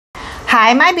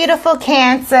Hi, my beautiful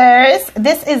Cancers.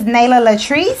 This is Nala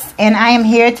Latrice, and I am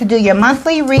here to do your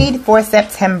monthly read for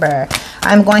September.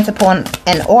 I'm going to pull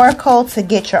an oracle to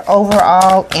get your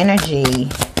overall energy.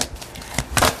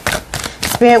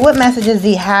 Spirit, what messages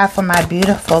do you have for my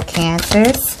beautiful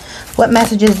Cancers? What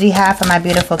messages do you have for my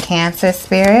beautiful Cancer,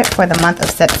 Spirit, for the month of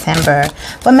September?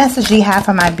 What message do you have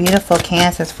for my beautiful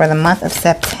Cancers for the month of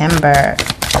September?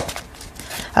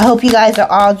 I hope you guys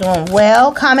are all doing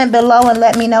well. Comment below and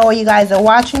let me know where you guys are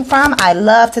watching from. I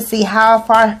love to see how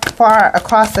far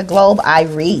across the globe I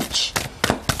reach.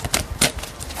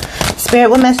 Spirit,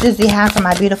 what messages do you have for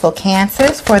my beautiful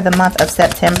Cancers for the month of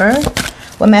September?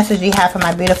 What message do you have for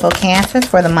my beautiful Cancers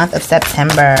for the month of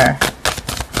September?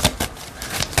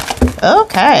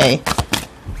 Okay.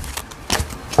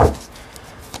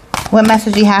 What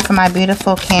message do you have for my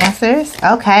beautiful Cancers?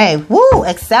 Okay. Woo!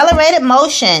 Accelerated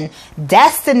motion.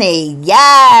 Destiny.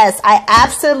 Yes. I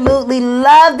absolutely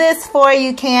love this for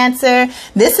you, Cancer.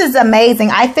 This is amazing.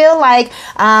 I feel like,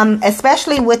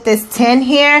 especially with this 10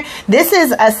 here, this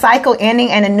is a cycle ending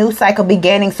and a new cycle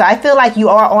beginning. So I feel like you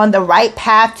are on the right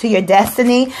path to your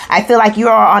destiny. I feel like you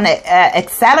are on an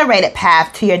accelerated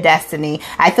path to your destiny.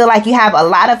 I feel like you have a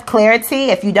lot of clarity.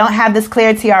 If you don't have this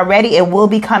clarity already, it will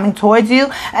be coming towards you.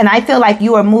 And I feel like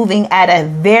you are moving at a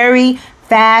very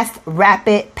fast,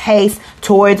 rapid pace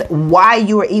towards why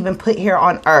you were even put here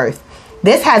on earth.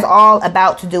 This has all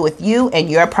about to do with you and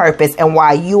your purpose and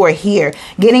why you are here.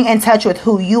 Getting in touch with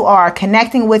who you are,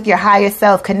 connecting with your higher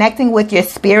self, connecting with your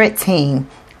spirit team.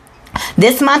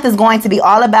 This month is going to be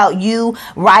all about you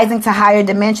rising to higher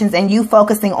dimensions and you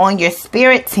focusing on your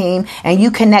spirit team and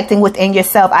you connecting within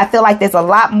yourself. I feel like there's a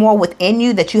lot more within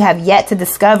you that you have yet to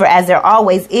discover, as there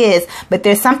always is. But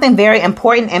there's something very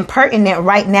important and pertinent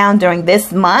right now during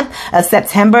this month of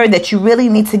September that you really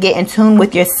need to get in tune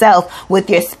with yourself, with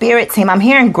your spirit team. I'm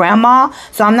hearing grandma,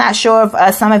 so I'm not sure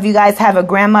if some of you guys have a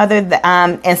grandmother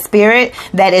in spirit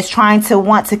that is trying to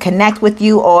want to connect with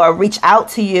you or reach out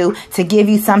to you to give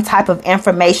you some type of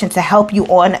information to help you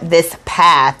on this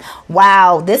path.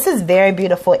 Wow, this is very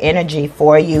beautiful energy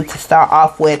for you to start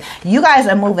off with. You guys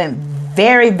are moving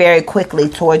very, very quickly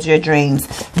towards your dreams.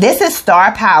 This is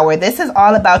star power. This is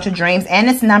all about your dreams, and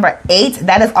it's number 8.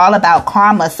 That is all about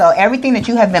karma. So everything that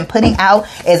you have been putting out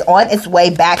is on its way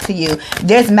back to you.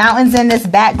 There's mountains in this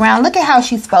background. Look at how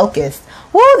she's focused.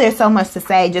 Woo, there's so much to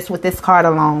say just with this card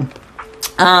alone.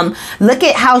 Look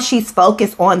at how she's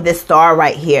focused on this star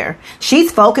right here.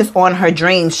 She's focused on her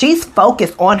dreams. She's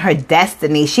focused on her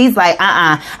destiny. She's like,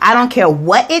 I don't care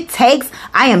what it takes.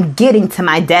 I am getting to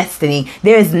my destiny.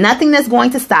 There is nothing that's going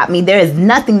to stop me. There is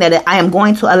nothing that I am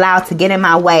going to allow to get in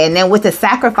my way. And then with the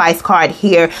sacrifice card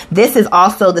here, this is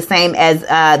also the same as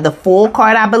the Fool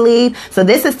card, I believe. So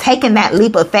this is taking that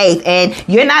leap of faith, and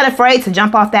you're not afraid to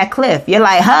jump off that cliff. You're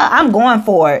like, I'm going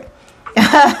for it.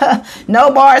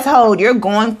 No bars hold. You're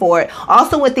going for it.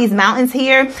 Also with these mountains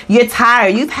here, you're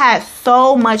tired. You've had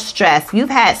so much stress. You've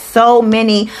had so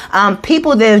many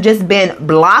people that have just been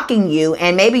blocking you,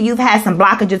 and maybe you've had some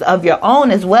blockages of your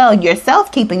own as well,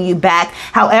 yourself keeping you back.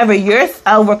 However, you're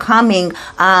overcoming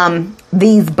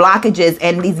these blockages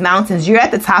and these mountains. You're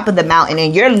at the top of the mountain,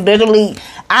 and you're literally,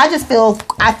 I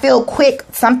feel quick,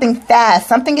 something fast,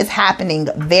 something is happening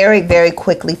very, very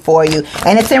quickly for you.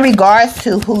 And it's in regards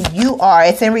to who you are.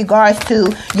 It's in regards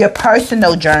to your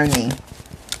personal journey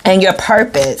and your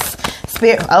purpose.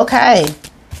 Spirit, okay.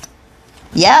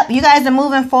 Yep, you guys are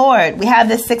moving forward. We have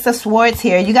the 6 of Swords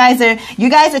here. You guys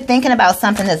are thinking about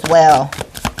something as well.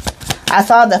 I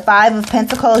saw the 5 of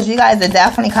Pentacles. You guys are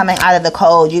definitely coming out of the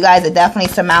cold. You guys are definitely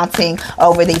surmounting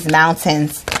over these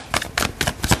mountains.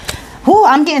 Ooh,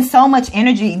 I'm getting so much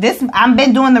energy. I've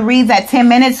been doing the reads at 10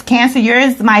 minutes. Cancer,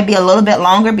 yours might be a little bit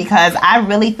longer because I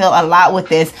really feel a lot with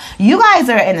this. You guys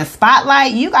are in the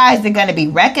spotlight. You guys are going to be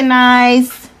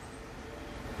recognized.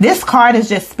 This card is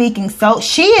just speaking so.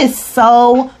 She is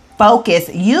so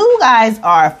focused. You guys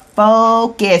are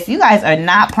focused. You guys are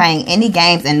not playing any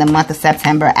games in the month of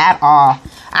September at all.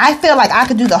 I feel like I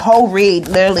could do the whole read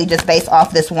literally just based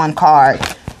off this one card.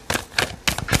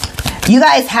 You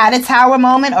guys had a tower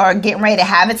moment or getting ready to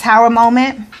have a tower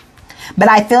moment, but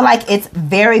I feel like it's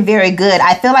very, very good.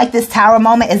 I feel like this tower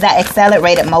moment is that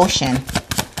accelerated motion.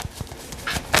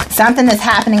 Something is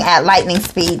happening at lightning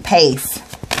speed pace.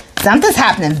 Something's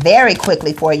happening very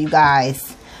quickly for you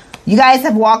guys. You guys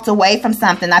have walked away from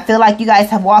something. I feel like you guys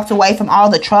have walked away from all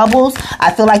the troubles.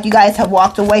 I feel like you guys have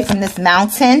walked away from this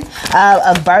mountain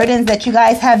of burdens that you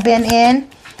guys have been in.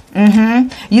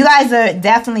 You guys are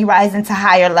definitely rising to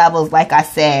higher levels, like I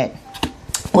said.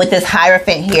 With this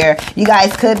Hierophant here, you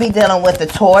guys could be dealing with the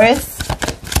Taurus.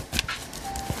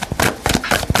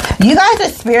 You guys are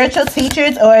spiritual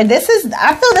teachers, or I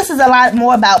feel this is a lot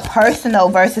more about personal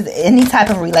versus any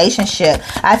type of relationship.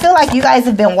 I feel like you guys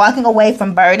have been walking away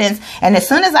from burdens, and as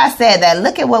soon as I said that,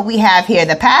 look at what we have here.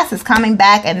 The past is coming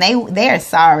back, and they are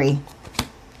sorry.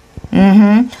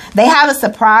 They have a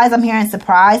surprise. I'm hearing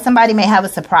surprise. Somebody may have a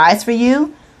surprise for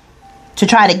you to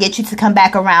try to get you to come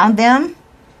back around them.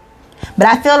 But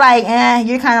I feel like,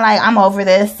 you're kind of like, I'm over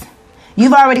this.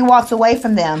 You've already walked away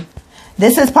from them.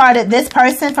 This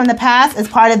person from the past is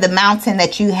part of the mountain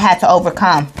that you had to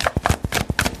overcome.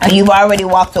 And you've already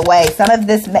walked away. For some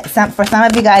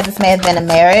of you guys, this may have been a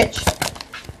marriage.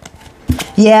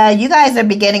 Yeah, you guys are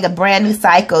beginning a brand new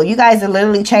cycle. You guys are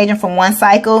literally changing from one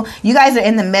cycle. You guys are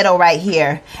in the middle right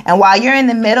here. And while you're in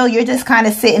the middle, you're just kind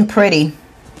of sitting pretty.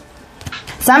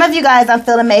 Some of you guys, I'm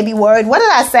feeling maybe worried. What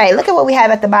did I say? Look at what we have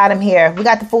at the bottom here. We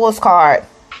got the Fool's card.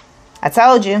 I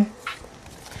told you.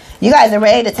 You guys are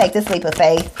ready to take this leap of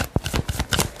faith.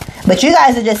 But you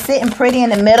guys are just sitting pretty in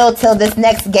the middle till this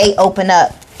next gate open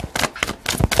up.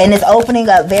 And it's opening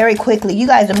up very quickly. You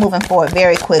guys are moving forward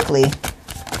very quickly.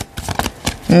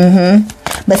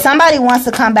 But somebody wants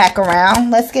to come back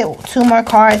around. Let's get 2 more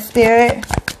cards, Spirit.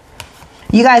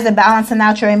 You guys are balancing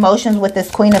out your emotions with this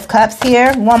Queen of Cups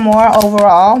here. One more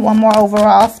overall. One more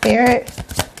overall, Spirit.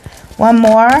 One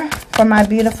more for my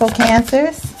beautiful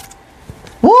Cancers.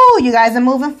 Woo, you guys are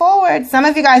moving forward. Some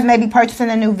of you guys may be purchasing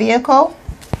a new vehicle.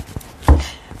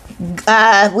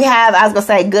 We have, I was going to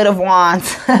say, Good of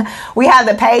Wands. We have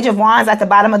the Page of Wands at the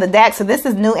bottom of the deck. So this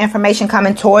is new information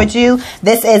coming towards you.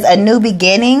 This is a new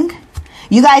beginning.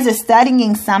 You guys are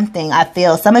studying something, I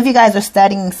feel. Some of you guys are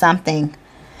studying something.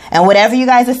 And whatever you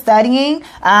guys are studying,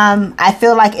 I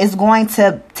feel like it's going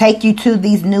to take you to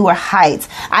these newer heights.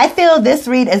 I feel this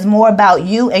read is more about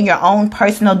you and your own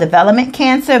personal development,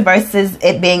 Cancer, versus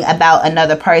it being about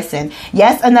another person.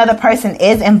 Yes, another person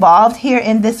is involved here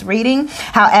in this reading.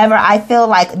 However, I feel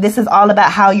like this is all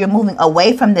about how you're moving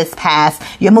away from this past.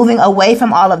 You're moving away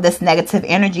from all of this negative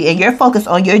energy, and you're focused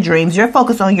on your dreams. You're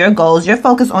focused on your goals. You're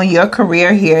focused on your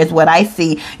career here is what I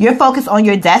see. You're focused on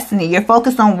your destiny. You're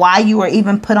focused on why you were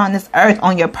even put on this earth,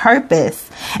 on your purpose.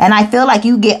 And I feel like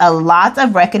you get a lot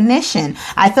of recognition.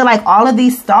 I feel like all of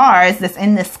these stars that's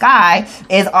in the sky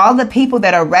is all the people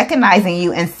that are recognizing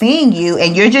you and seeing you,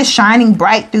 and you're just shining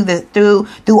bright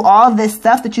through all this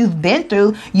stuff that you've been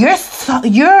through. You're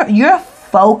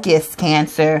focused,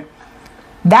 Cancer.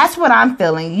 That's what I'm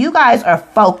feeling. You guys are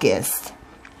focused.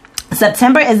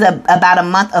 September is about a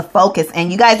month of focus,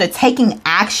 and you guys are taking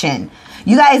action.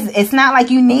 You guys, it's not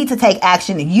like you need to take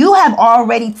action. You have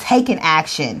already taken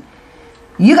action.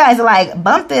 You guys are like,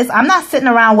 bump this. I'm not sitting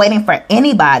around waiting for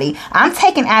anybody. I'm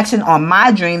taking action on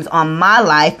my dreams, on my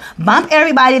life. Bump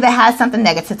everybody that has something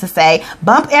negative to say.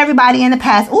 Bump everybody in the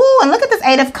past. Ooh, and look at this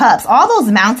 8 of Cups. All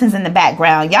those mountains in the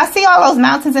background. Y'all see all those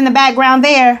mountains in the background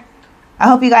there? I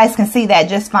hope you guys can see that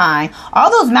just fine.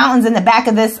 All those mountains in the back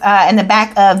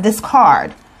of this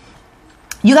card.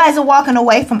 You guys are walking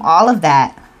away from all of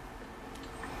that.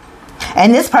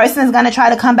 And this person is going to try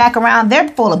to come back around. They're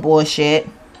full of bullshit.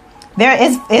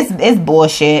 It's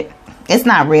bullshit. It's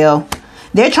not real.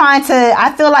 They're trying to,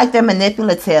 I feel like they're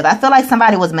manipulative. I feel like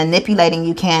somebody was manipulating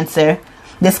you, Cancer.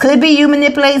 This could be you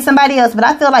manipulating somebody else, but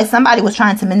I feel like somebody was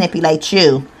trying to manipulate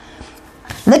you.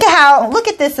 Look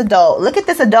at this adult. Look at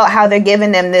this adult, how they're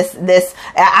giving them this.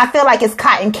 I feel like it's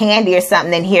cotton candy or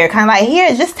something in here. Kind of like,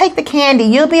 here, just take the candy.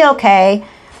 You'll be okay.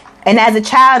 And as a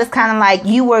child, it's kind of like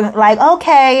you were like,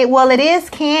 okay, well, it is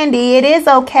candy. It is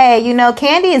okay. You know,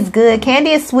 candy is good. Candy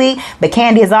is sweet, but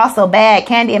candy is also bad.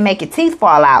 Candy will make your teeth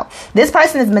fall out. This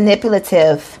person is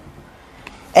manipulative.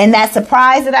 And that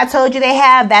surprise that I told you they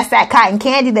have, that's that cotton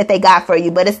candy that they got for you,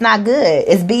 but it's not good.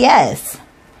 It's BS.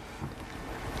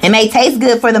 It may taste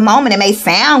good for the moment. It may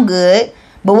sound good,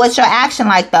 but what's your action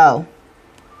like though?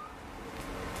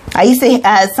 I used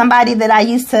to, somebody that I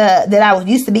used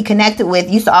to be connected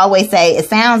with used to always say, it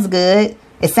sounds good.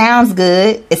 It sounds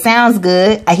good. It sounds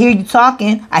good. I hear you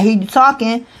talking. I hear you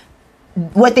talking.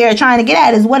 What they're trying to get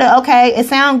at is, okay, it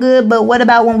sounds good, but what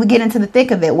about when we get into the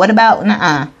thick of it? What about,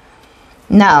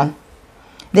 no.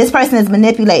 This person is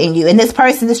manipulating you. And this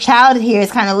child here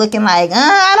is kind of looking like,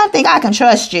 I don't think I can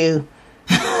trust you.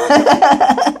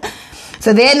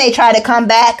 So then they try to come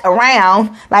back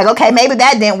around like, okay, maybe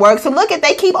that didn't work. So look at,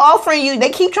 they keep offering you.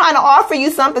 They keep trying to offer you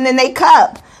something in their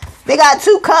cup. They got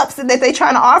 2 cups that they're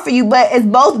trying to offer you, but it's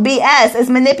both BS. It's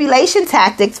manipulation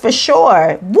tactics for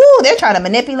sure. Woo, they're trying to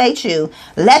manipulate you.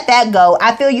 Let that go.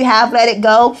 I feel you have let it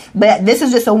go, but this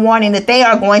is just a warning that they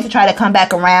are going to try to come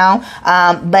back around.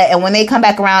 And when they come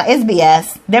back around, it's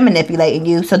BS. They're manipulating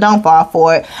you, so don't fall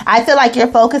for it. I feel like your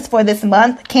focus for this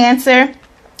month, Cancer,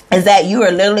 is that you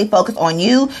are literally focused on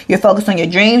you. You're focused on your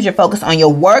dreams. You're focused on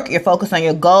your work. You're focused on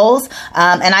your goals.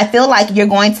 And I feel like you're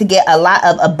going to get a lot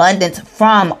of abundance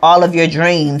from all of your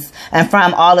dreams and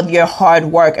from all of your hard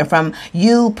work and from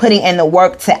you putting in the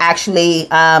work to actually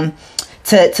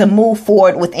to move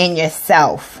forward within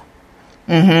yourself.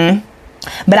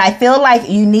 But I feel like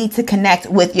you need to connect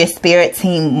with your spirit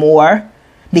team more,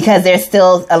 because there's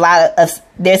still a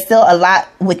lot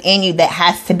within you that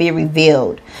has to be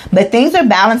revealed. But things are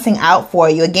balancing out for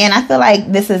you. Again, I feel like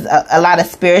this is a lot of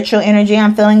spiritual energy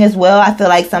I'm feeling as well. I feel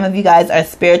like some of you guys are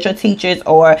spiritual teachers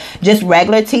or just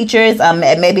regular teachers,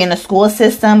 maybe in a school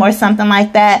system or something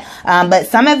like that. But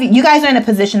some of you guys are in a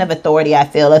position of authority, I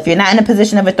feel. If you're not in a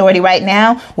position of authority right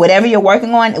now, whatever you're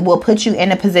working on, it will put you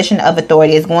in a position of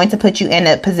authority. It's going to put you in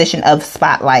a position of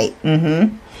spotlight.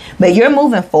 But you're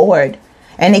moving forward.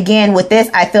 And again, with this,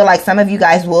 I feel like some of you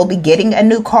guys will be getting a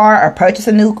new car or purchase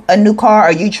a new car,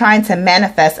 or you trying to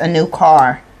manifest a new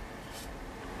car.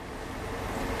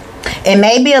 It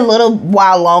may be a little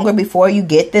while longer before you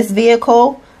get this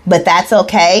vehicle, but that's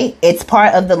okay. It's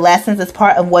part of the lessons. It's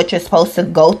part of what you're supposed to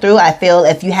go through. I feel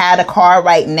if you had a car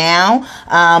right now,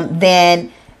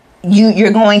 then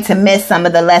you're going to miss some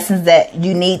of the lessons that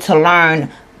you need to learn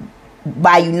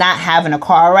by you not having a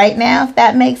car right now, if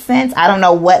that makes sense. I don't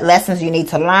know what lessons you need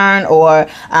to learn, or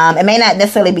it may not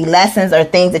necessarily be lessons or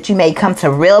things that you may come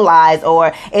to realize,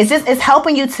 or it's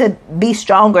helping you to be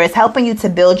stronger. It's helping you to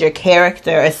build your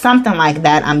character or something like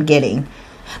that, I'm getting.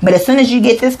 But as soon as you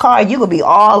get this car, you will be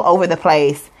all over the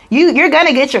place. You're going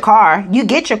to get your car. You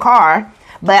get your car.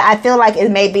 But I feel like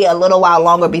it may be a little while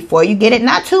longer before you get it.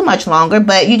 Not too much longer,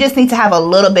 but you just need to have a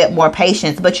little bit more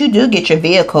patience. But you do get your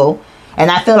vehicle. And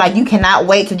I feel like you cannot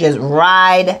wait to just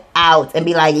ride out and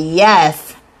be like,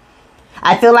 yes.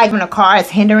 I feel like when a car is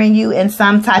hindering you in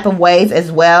some type of ways as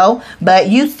well, but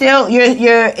you're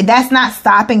that's not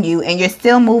stopping you, and you're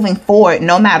still moving forward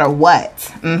no matter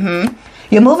what.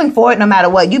 You're moving forward no matter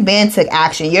what. You've been took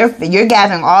action. You're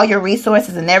gathering all your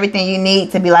resources and everything you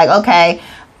need to be like, okay,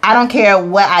 I don't care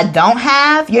what I don't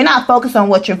have. You're not focused on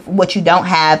what you don't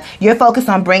have. You're focused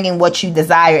on bringing what you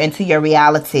desire into your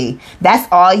reality.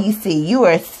 That's all you see. You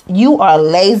are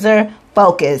laser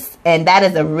focused, and that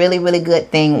is a really, really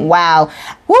good thing. Wow.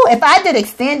 Woo, if I did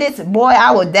extended, boy, I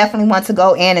would definitely want to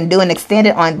go in and do an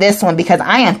extended on this one, because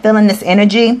I am feeling this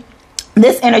energy.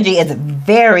 This energy is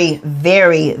very,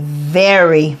 very,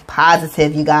 very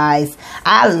positive, you guys.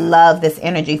 I love this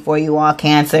energy for you all,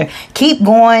 Cancer. Keep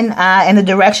going in the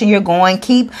direction you're going.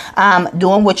 Keep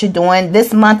doing what you're doing.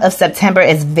 This month of September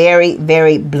is very,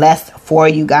 very blessed for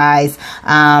you guys.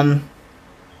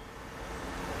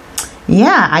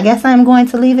 Yeah, I guess I'm going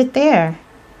to leave it there.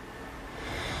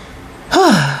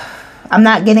 I'm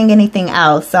not getting anything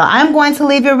else. So I'm going to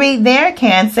leave your read there,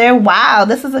 Cancer. Wow,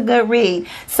 this is a good read.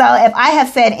 So if I have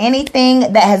said anything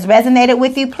that has resonated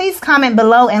with you, please comment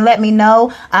below and let me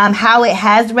know how it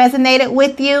has resonated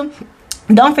with you.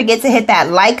 Don't forget to hit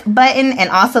that like button and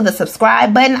also the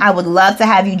subscribe button. I would love to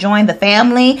have you join the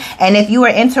family. And if you are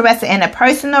interested in a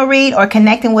personal read or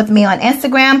connecting with me on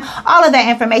Instagram, all of that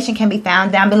information can be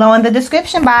found down below in the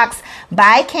description box.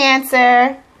 Bye,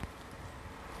 Cancer.